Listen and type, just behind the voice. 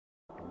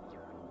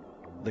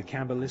the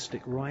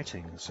Kabbalistic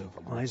writings of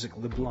Isaac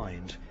the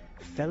Blind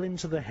fell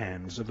into the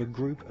hands of a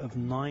group of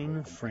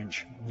 9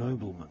 French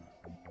noblemen.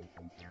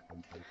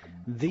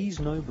 These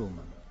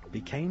noblemen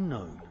became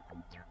known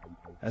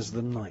as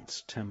the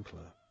Knights Templar.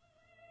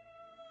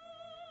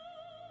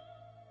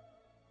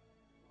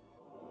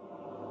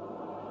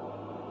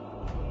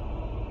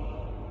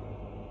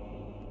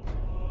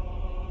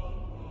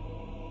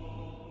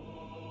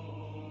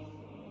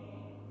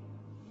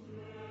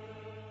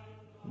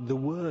 The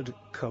word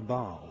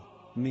cabal,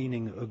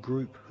 meaning a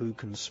group who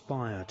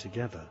conspire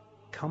together,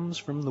 comes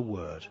from the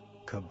word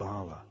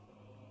Kabbalah.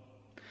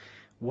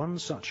 One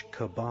such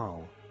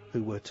cabal,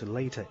 who were to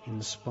later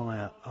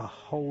inspire a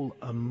whole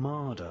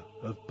armada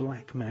of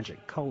black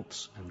magic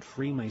cults and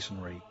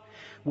Freemasonry,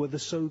 were the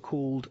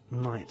so-called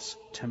Knights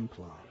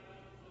Templar.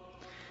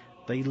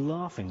 They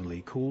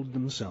laughingly called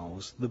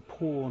themselves the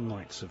Poor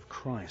Knights of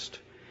Christ,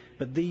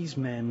 but these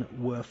men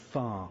were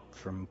far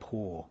from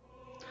poor.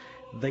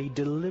 They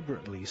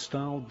deliberately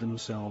styled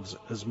themselves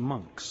as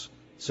monks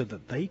so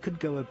that they could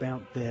go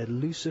about their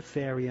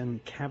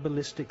Luciferian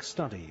Kabbalistic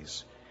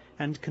studies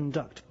and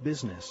conduct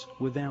business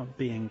without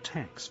being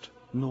taxed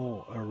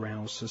nor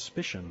arouse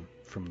suspicion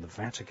from the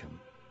Vatican.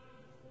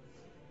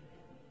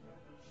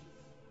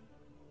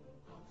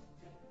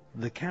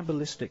 The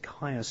Kabbalistic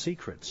higher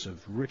secrets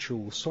of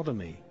ritual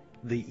sodomy,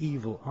 the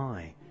evil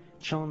eye,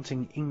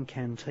 chanting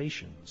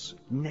incantations,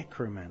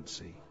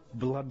 necromancy,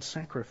 blood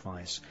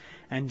sacrifice,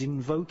 and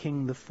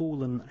invoking the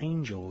fallen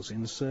angels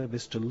in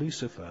service to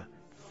Lucifer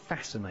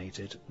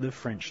fascinated the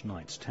French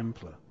Knights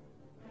Templar.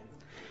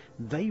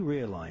 They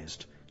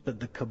realized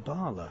that the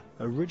Kabbalah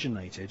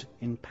originated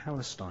in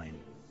Palestine,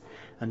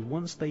 and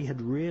once they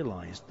had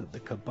realized that the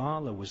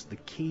Kabbalah was the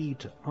key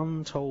to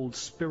untold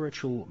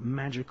spiritual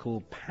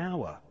magical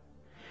power,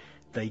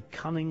 they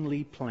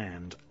cunningly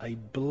planned a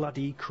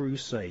bloody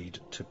crusade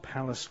to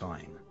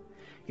Palestine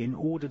in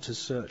order to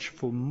search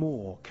for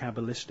more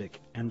Kabbalistic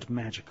and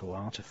magical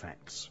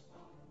artifacts.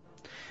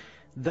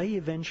 They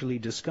eventually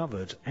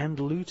discovered and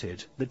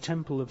looted the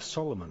Temple of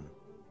Solomon.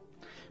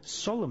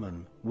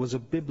 Solomon was a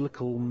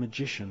biblical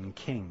magician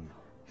king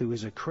who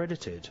is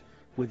accredited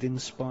with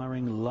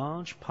inspiring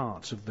large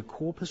parts of the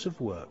corpus of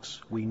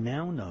works we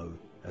now know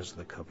as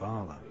the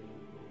Kabbalah.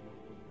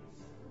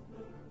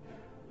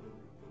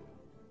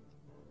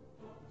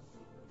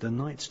 The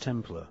Knights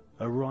Templar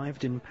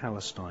arrived in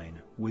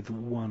Palestine with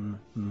one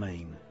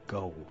main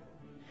goal: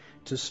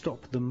 to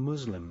stop the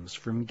Muslims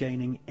from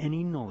gaining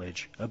any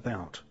knowledge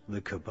about the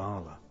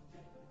Kabbalah.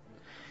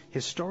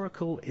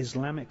 Historical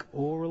Islamic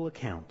oral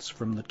accounts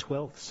from the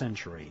 12th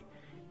century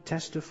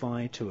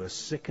testify to a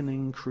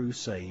sickening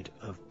crusade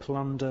of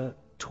plunder,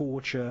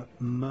 torture,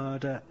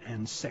 murder,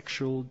 and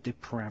sexual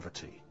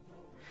depravity.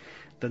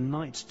 The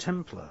Knights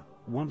Templar,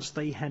 once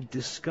they had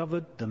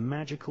discovered the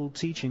magical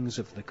teachings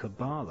of the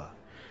Kabbalah,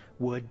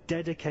 were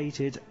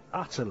dedicated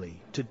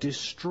utterly to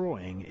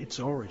destroying its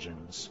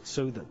origins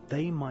so that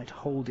they might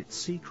hold its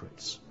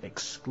secrets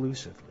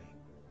exclusively.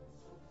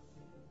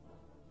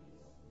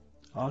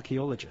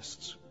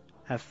 Archaeologists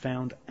have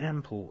found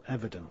ample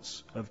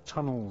evidence of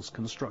tunnels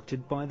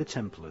constructed by the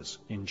Templars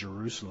in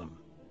Jerusalem.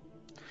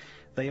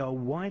 They are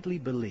widely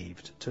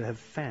believed to have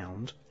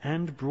found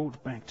and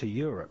brought back to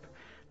Europe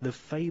the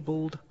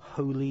fabled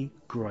Holy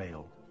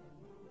Grail.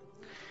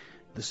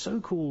 The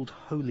so-called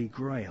Holy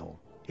Grail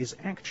is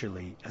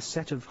actually a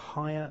set of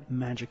higher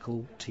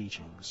magical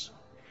teachings.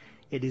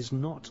 It is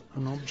not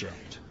an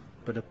object,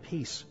 but a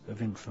piece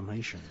of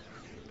information.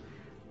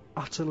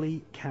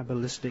 Utterly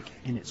Kabbalistic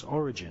in its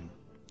origin,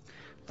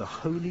 the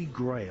Holy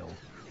Grail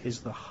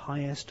is the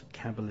highest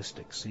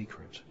Kabbalistic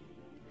secret.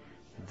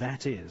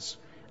 That is,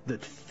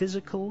 that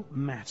physical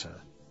matter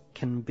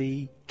can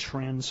be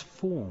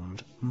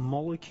transformed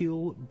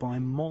molecule by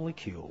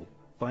molecule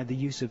by the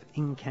use of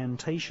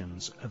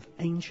incantations of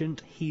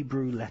ancient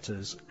Hebrew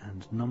letters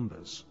and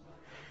numbers,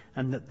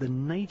 and that the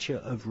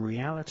nature of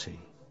reality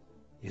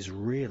is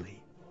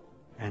really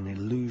an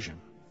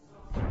illusion.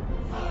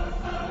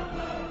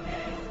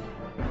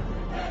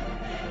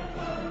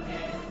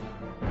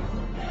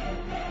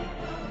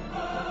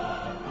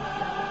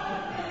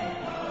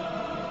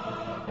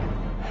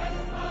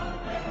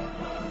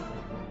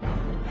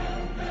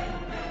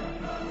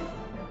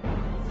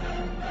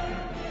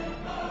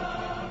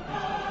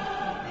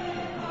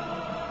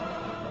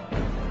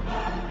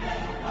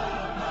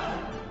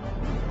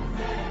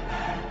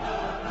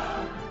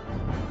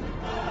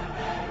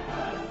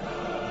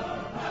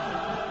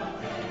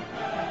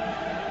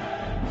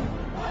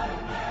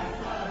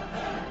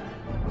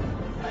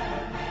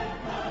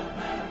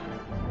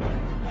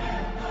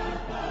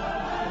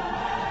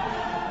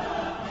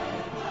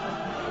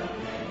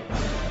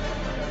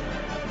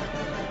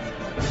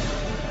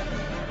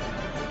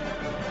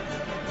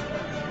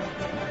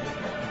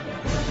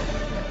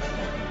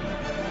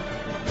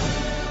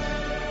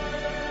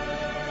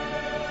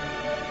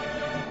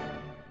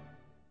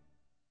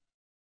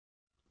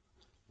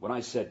 When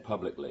I said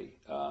publicly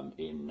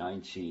in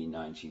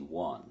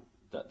 1991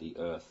 that the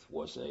Earth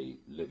was a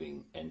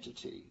living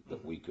entity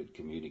that we could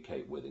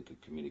communicate with and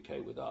could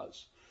communicate with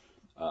us,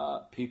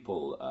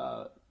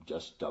 people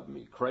just dubbed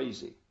me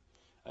crazy.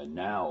 And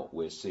now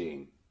we're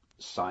seeing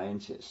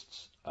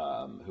scientists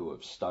who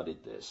have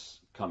studied this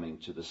coming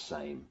to the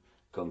same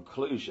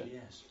conclusion.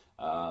 Yes.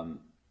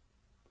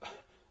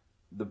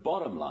 The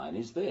bottom line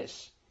is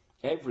this: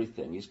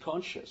 everything is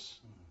conscious.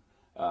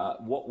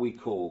 What we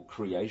call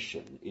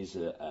creation is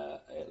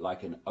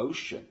like an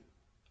ocean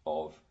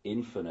of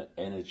infinite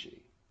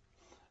energy,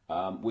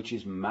 which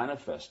is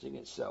manifesting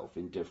itself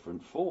in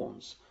different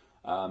forms.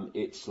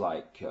 It's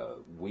like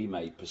we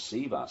may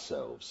perceive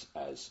ourselves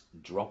as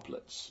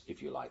droplets,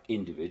 if you like,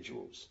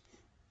 individuals.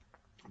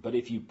 But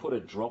if you put a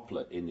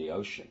droplet in the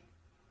ocean,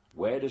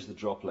 where does the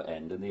droplet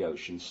end and the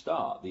ocean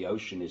start? The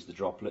ocean is the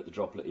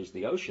droplet is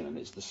the ocean, and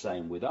it's the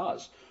same with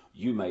us.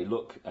 You may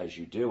look as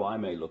you do, I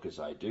may look as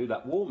I do,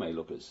 that wall may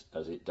look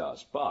as it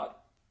does, but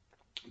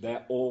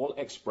they're all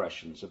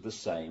expressions of the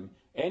same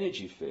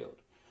energy field,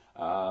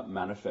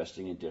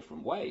 manifesting in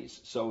different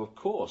ways. So, of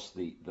course,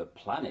 the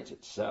planet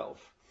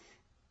itself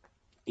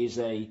is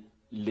a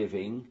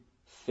living,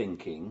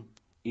 thinking,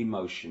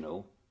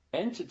 emotional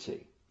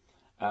entity.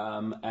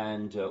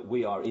 And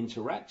we are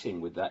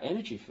interacting with that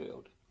energy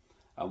field.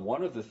 And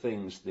one of the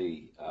things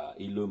the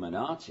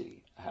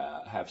Illuminati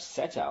have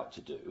set out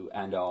to do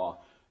and are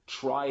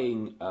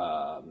trying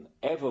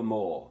ever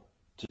more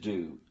to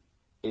do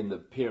in the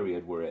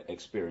period we're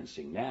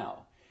experiencing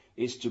now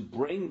is to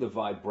bring the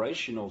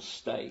vibrational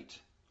state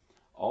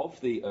of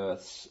the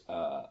Earth's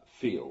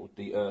field,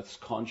 the Earth's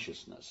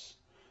consciousness,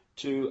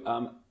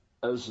 to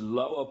as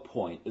low a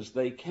point as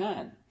they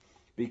can.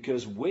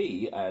 Because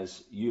we,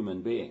 as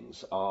human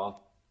beings, are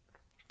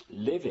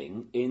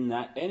living in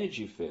that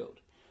energy field.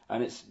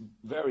 And it's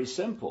very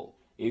simple.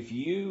 If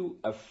you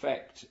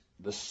affect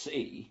the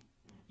sea,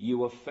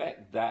 you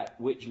affect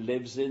that which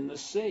lives in the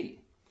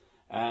sea.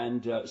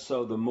 And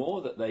so the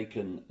more that they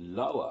can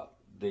lower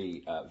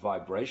the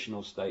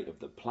vibrational state of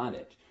the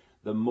planet,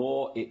 the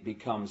more it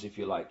becomes, if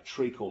you like,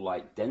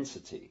 treacle-like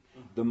density.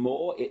 The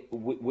more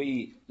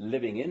we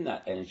living in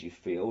that energy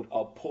field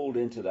are pulled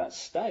into that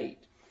state.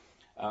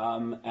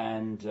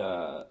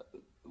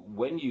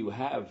 When you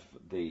have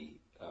the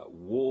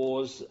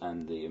wars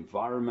and the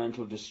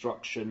environmental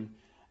destruction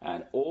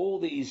and all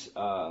these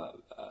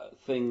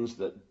things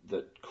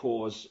that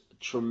cause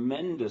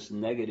tremendous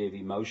negative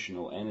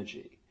emotional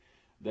energy,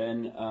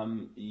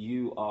 then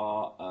you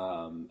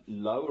are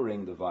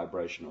lowering the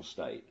vibrational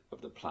state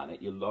of the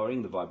planet, you're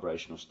lowering the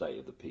vibrational state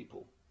of the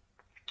people,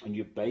 and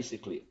you're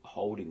basically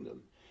holding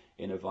them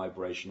in a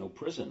vibrational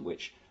prison,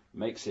 which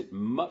makes it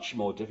much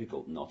more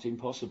difficult, not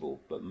impossible,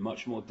 but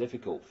much more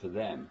difficult for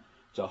them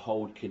to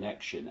hold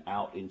connection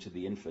out into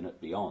the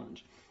infinite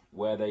beyond,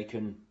 where they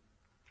can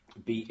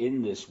be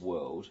in this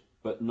world,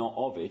 but not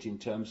of it in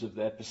terms of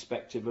their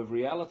perspective of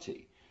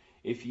reality.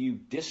 If you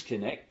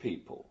disconnect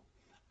people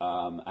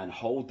and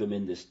hold them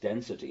in this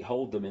density,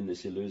 hold them in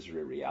this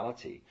illusory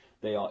reality,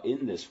 they are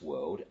in this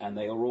world and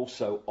they are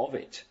also of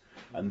it.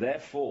 And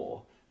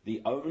therefore,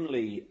 the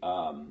only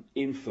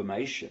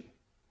information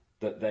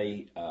that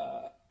they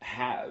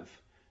have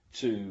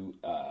to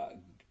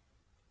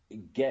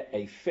get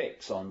a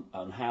fix on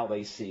how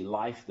they see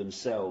life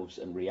themselves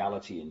and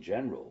reality in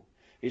general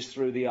is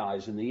through the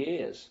eyes and the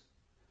ears.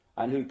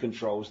 And who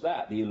controls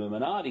that? The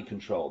Illuminati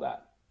control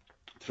that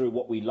through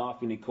what we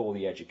laughingly call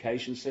the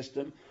education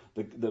system,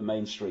 the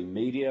mainstream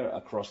media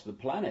across the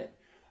planet.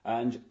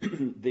 And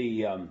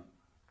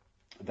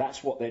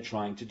that's what they're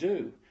trying to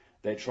do.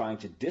 They're trying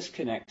to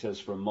disconnect us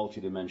from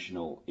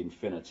multidimensional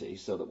infinity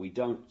so that we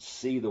don't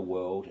see the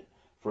world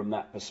from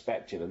that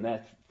perspective, and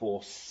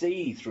therefore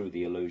see through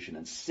the illusion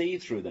and see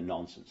through the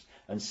nonsense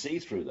and see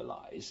through the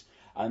lies.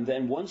 And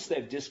then once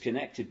they've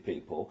disconnected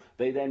people,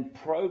 they then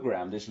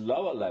program this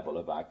lower level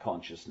of our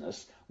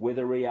consciousness with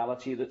a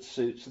reality that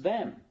suits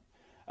them.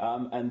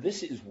 And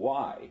this is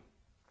why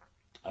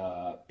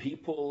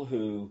people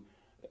who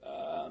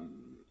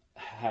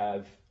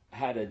have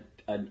had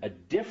a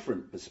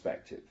different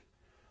perspective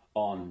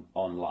on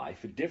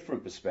life, a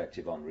different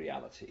perspective on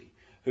reality,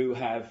 who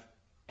have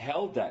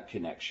held that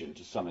connection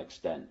to some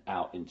extent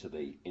out into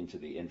the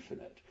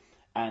infinite,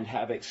 and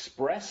have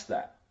expressed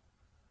that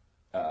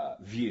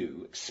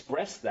view,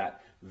 expressed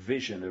that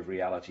vision of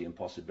reality and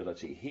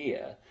possibility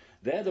here,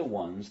 they're the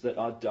ones that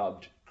are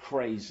dubbed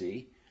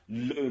crazy,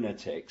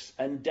 lunatics,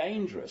 and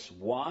dangerous.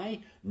 Why?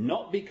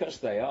 Not because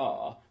they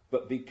are,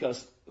 but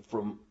because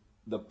from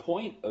the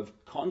point of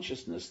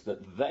consciousness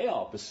that they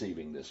are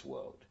perceiving this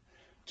world,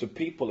 to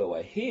people who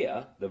are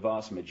here, the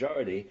vast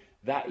majority,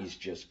 that is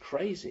just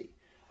crazy.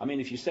 I mean,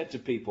 if you said to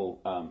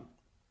people,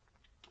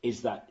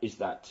 is that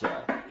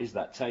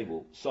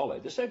table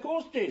solid? They say, of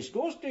course it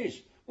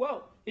is.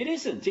 Well, it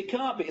isn't. It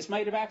can't be. It's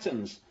made of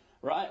atoms,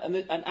 right? And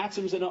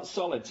atoms are not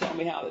solid. Tell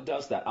me how it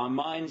does that. Our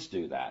minds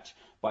do that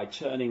by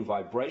turning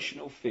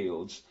vibrational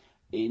fields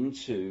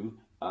into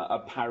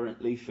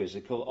apparently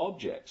physical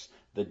objects.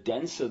 The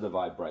denser the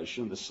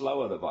vibration, the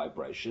slower the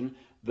vibration,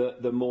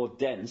 the more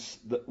dense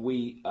that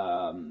we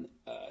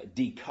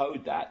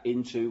decode that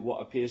into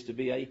what appears to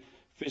be a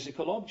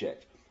physical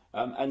object.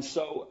 And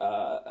so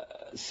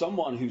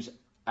someone who's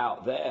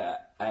out there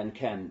and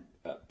can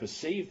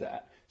perceive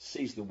that,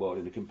 sees the world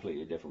in a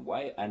completely different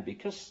way, and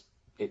because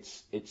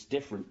it's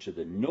different to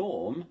the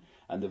norm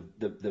and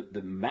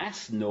the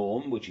mass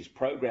norm, which is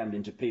programmed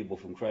into people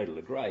from cradle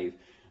to grave,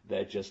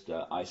 they're just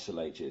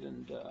isolated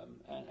and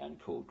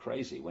called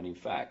crazy. When in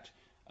fact,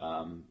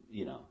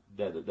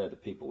 they're the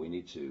people we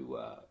need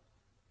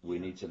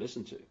to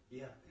listen to.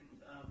 Yeah,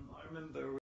 I remember